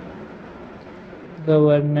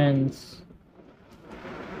governance.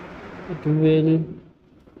 It will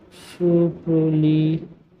show proliferate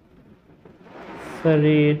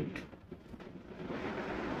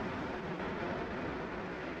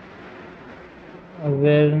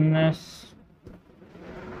awareness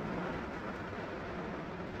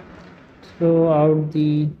throughout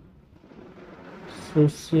the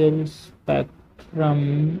social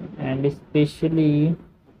spectrum and especially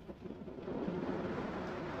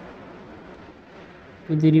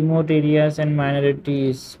to the remote areas and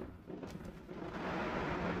minorities.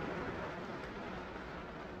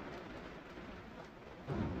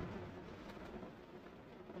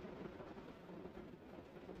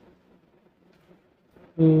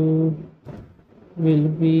 Who will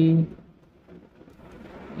be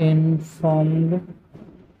informed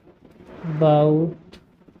about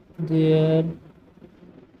their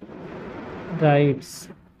rights.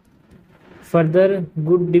 Further,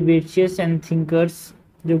 good debaters and thinkers,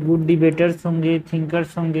 जो good debtors होंगे,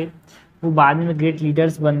 thinkers होंगे, वो बाद में great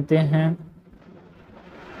leaders बनते हैं.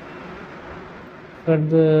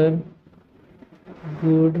 Further,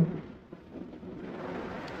 good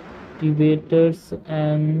debaters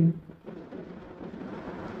and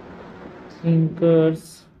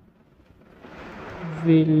thinkers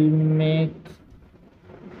will make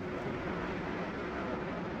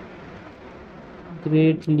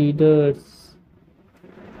great leaders.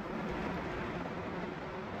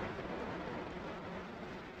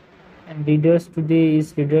 And leaders today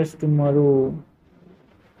is leaders tomorrow.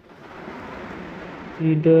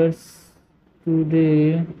 Leaders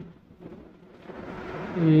today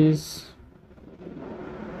is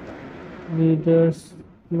leaders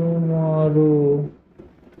tomorrow,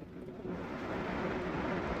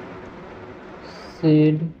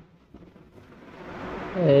 said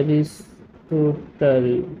Aristotle.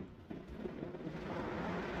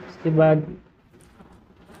 इसके बाद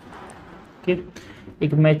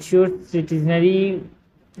एक मैच्योर सिटीजनरी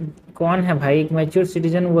कौन है भाई? एक मैच्योर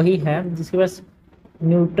सिटीजन वही है जिसके पास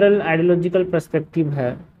न्यूट्रल आइडियोलॉजिकल पर्सपेक्टिव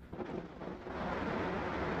है.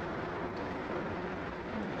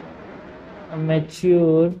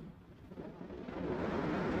 Mature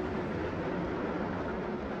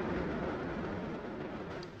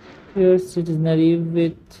citizenry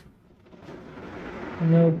with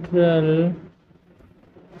neutral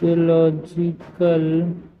theological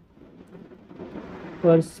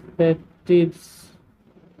perspectives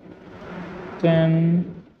can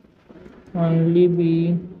only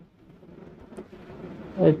be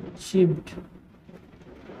achieved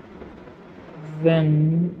when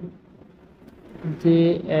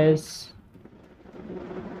they as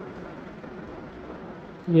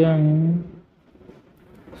young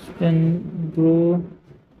students grow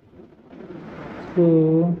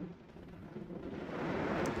through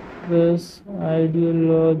this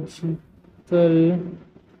ideological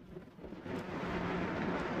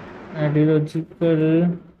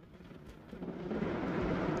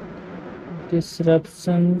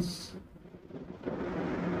disruptions,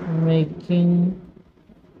 making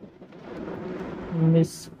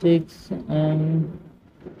mistakes and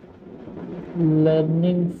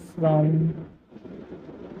learning from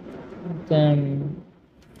them.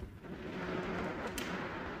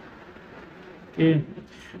 Okay.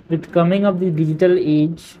 With coming of the digital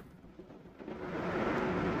age,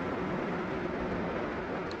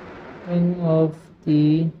 of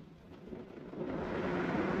the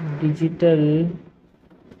digital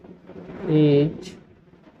age,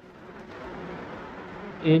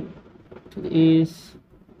 it is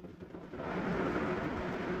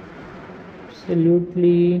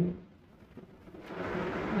absolutely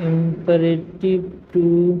imperative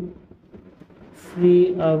to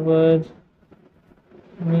free our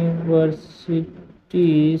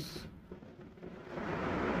universities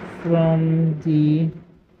from the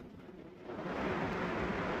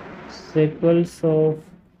sequels of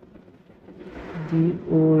the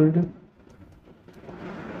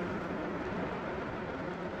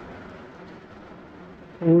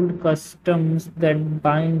old customs that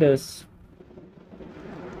bind us.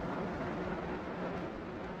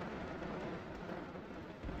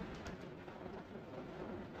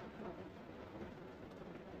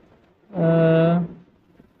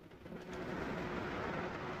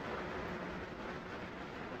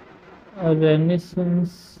 A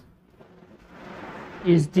renaissance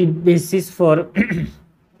is the basis for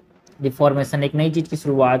reformation, एक नई चीज की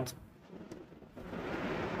शुरुआत.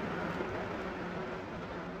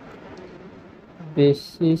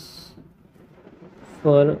 Basis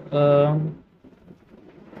for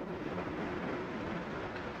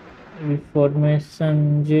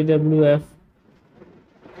reformation. JWF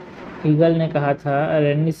eagle ने कहा था,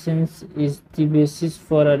 renaissance is the basis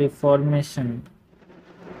for a reformation.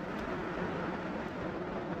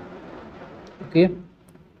 Okay,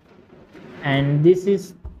 and this is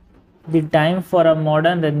the time for a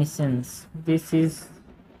modern renaissance. This is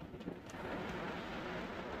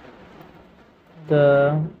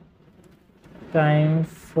the time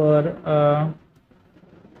for a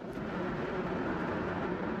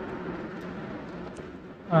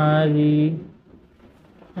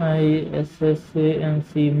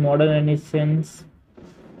REISSANC modern renaissance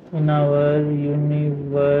in our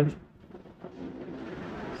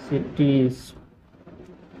universities.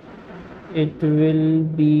 It will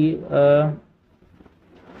be a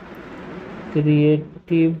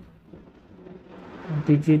creative,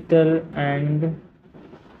 digital and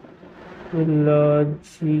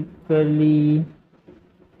ideologically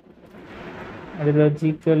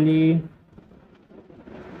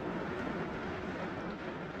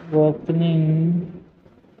awakening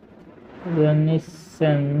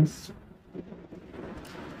renaissance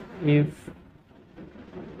if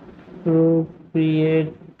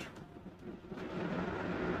appropriate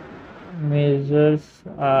measures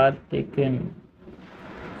are taken.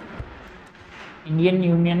 Indian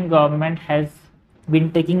Union government has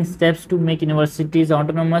been taking steps to make universities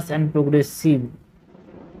autonomous and progressive.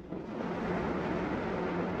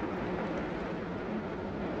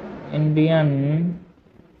 Indian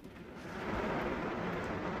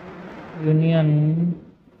Union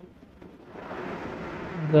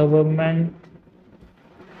government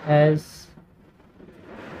has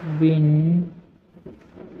been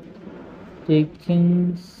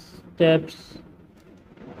taking steps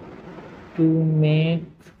to make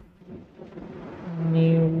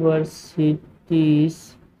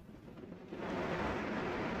universities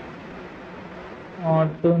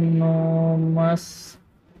autonomous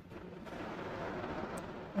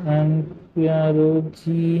and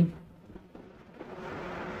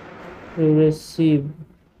progressive.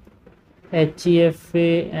 HEFA,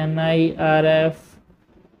 NIRF,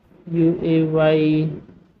 UAY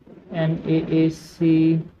and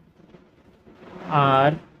AAC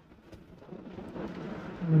are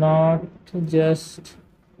not just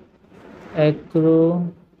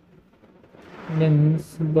acronyms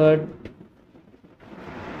but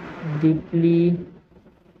deeply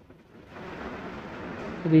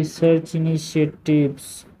research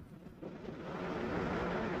initiatives.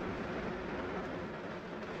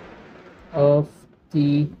 Of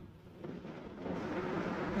the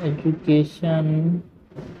education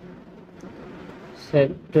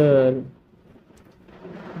sector.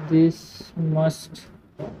 This must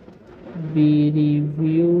be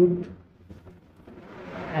reviewed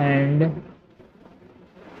and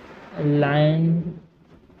aligned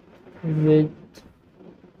with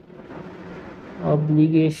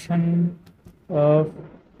obligation of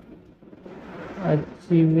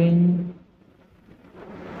achieving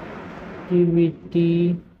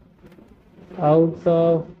creativity out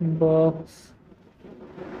of box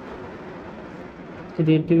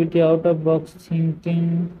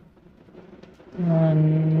thinking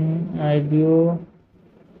and ideological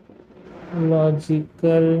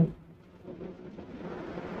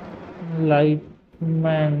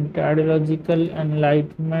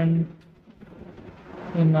enlightenment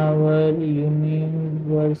in our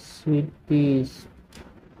universities.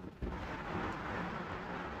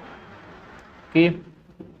 Okay.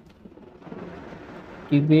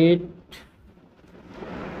 Debate,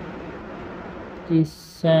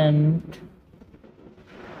 dissent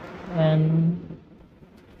and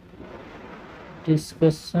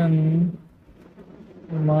discussion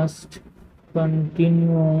must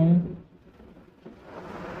continue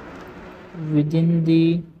within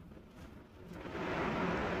the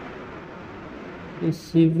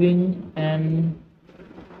receiving and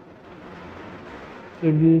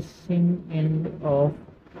producing end of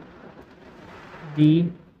the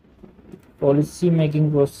policy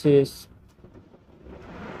making process.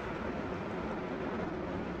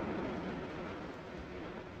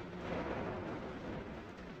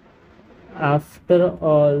 After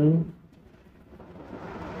all,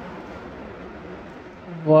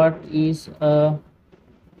 what is a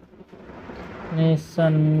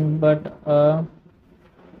nation but a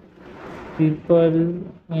people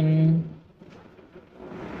in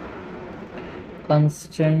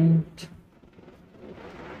constant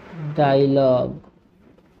dialogue?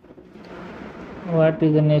 What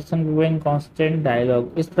is a nation people in constant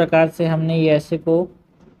dialogue? इस प्रकार से हमने ये ऐसे को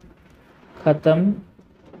खत्म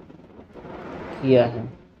किया है।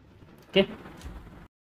 ओके,